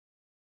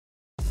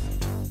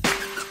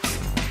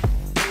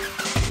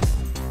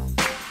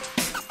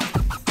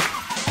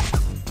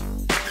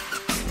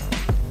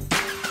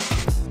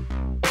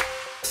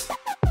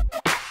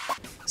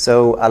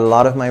So a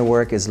lot of my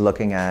work is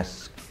looking at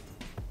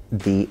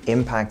the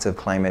impacts of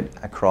climate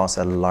across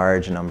a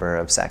large number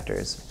of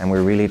sectors. And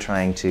we're really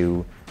trying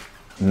to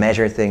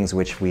measure things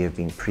which we have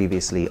been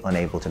previously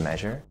unable to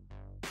measure.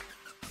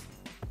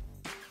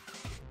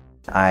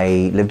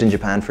 I lived in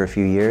Japan for a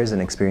few years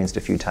and experienced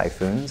a few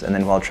typhoons. And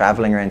then while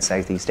traveling around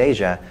Southeast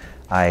Asia,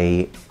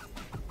 I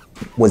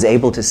was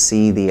able to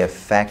see the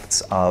effects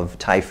of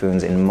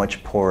typhoons in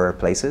much poorer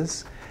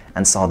places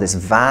and saw this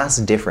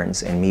vast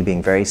difference in me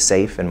being very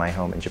safe in my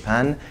home in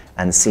Japan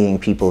and seeing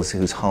people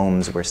whose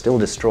homes were still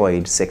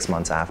destroyed 6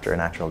 months after a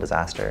natural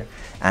disaster.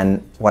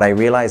 And what I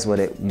realized was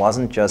it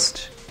wasn't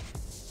just,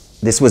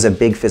 this was a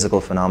big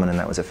physical phenomenon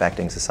that was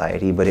affecting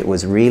society, but it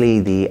was really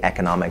the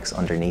economics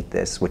underneath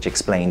this, which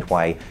explained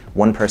why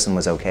one person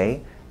was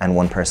okay and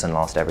one person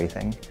lost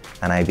everything.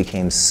 And I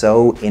became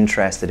so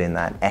interested in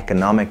that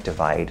economic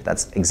divide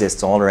that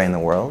exists all around the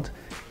world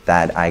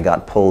that I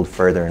got pulled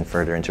further and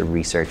further into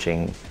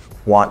researching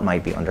what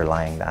might be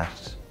underlying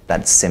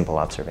that simple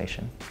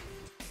observation.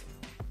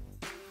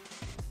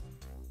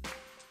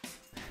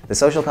 The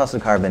social cost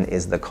of carbon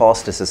is the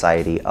cost to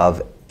society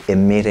of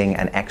emitting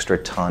an extra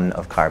ton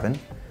of carbon.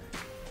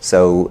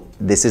 So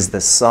this is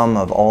the sum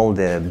of all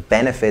the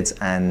benefits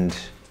and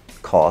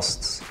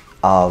costs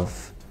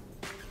of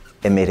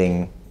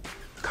emitting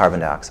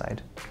carbon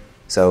dioxide.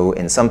 So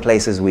in some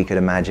places we could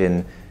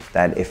imagine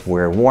that if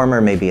we're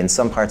warmer, maybe in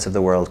some parts of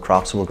the world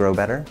crops will grow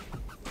better.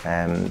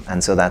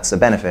 And so that's a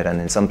benefit. And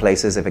in some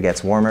places, if it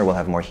gets warmer, we'll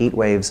have more heat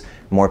waves,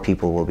 more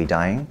people will be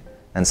dying.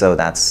 And so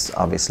that's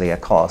obviously a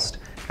cost.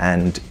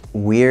 And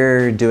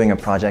we're doing a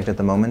project at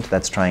the moment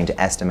that's trying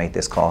to estimate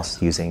this cost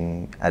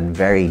using a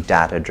very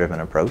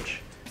data-driven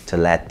approach to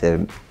let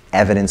the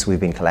evidence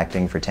we've been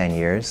collecting for 10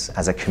 years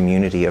as a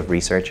community of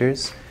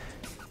researchers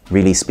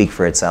really speak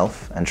for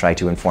itself and try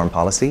to inform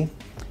policy.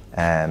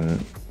 The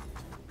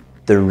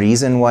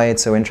reason why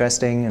it's so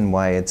interesting and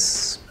why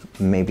it's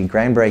maybe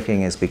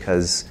groundbreaking is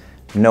because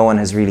no one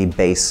has really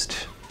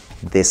based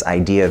this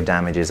idea of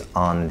damages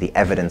on the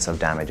evidence of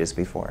damages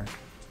before.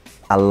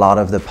 A lot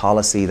of the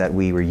policy that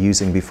we were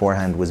using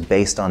beforehand was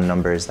based on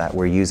numbers that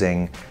were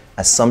using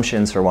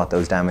assumptions for what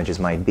those damages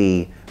might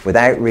be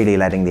without really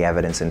letting the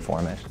evidence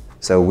inform it.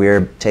 So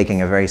we're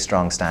taking a very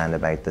strong stand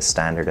about the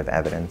standard of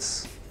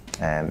evidence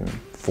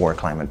for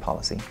climate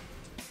policy.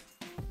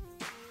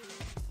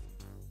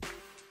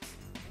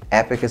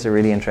 EPIC is a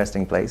really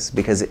interesting place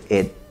because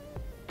it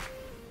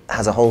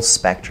has a whole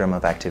spectrum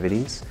of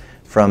activities,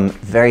 from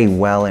very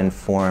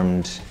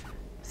well-informed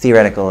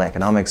theoretical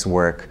economics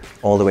work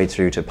all the way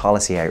through to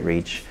policy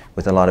outreach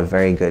with a lot of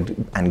very good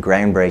and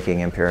groundbreaking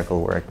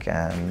empirical work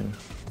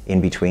in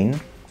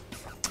between.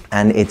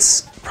 And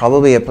it's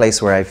probably a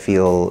place where I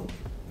feel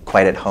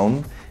quite at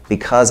home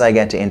because I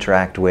get to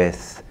interact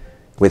with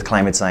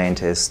climate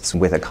scientists,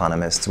 with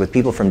economists, with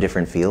people from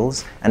different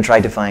fields and try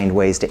to find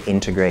ways to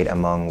integrate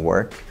among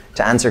work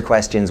to answer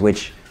questions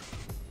which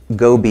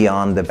go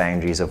beyond the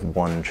boundaries of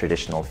one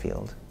traditional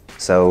field.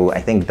 So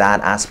I think that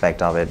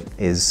aspect of it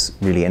is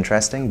really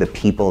interesting, the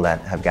people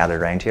that have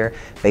gathered around here,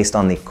 based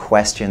on the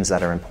questions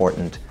that are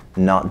important,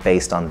 not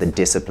based on the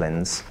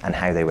disciplines and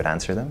how they would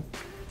answer them.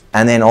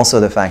 And then also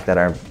the fact that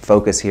our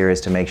focus here is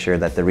to make sure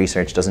that the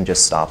research doesn't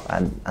just stop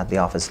at the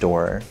office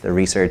door. The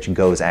research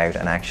goes out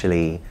and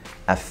actually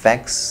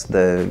affects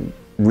the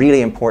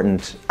really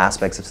important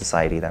aspects of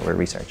society that we're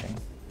researching.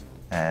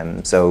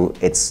 So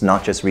it's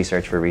not just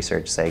research for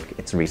research's sake,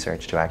 it's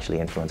research to actually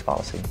influence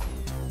policy.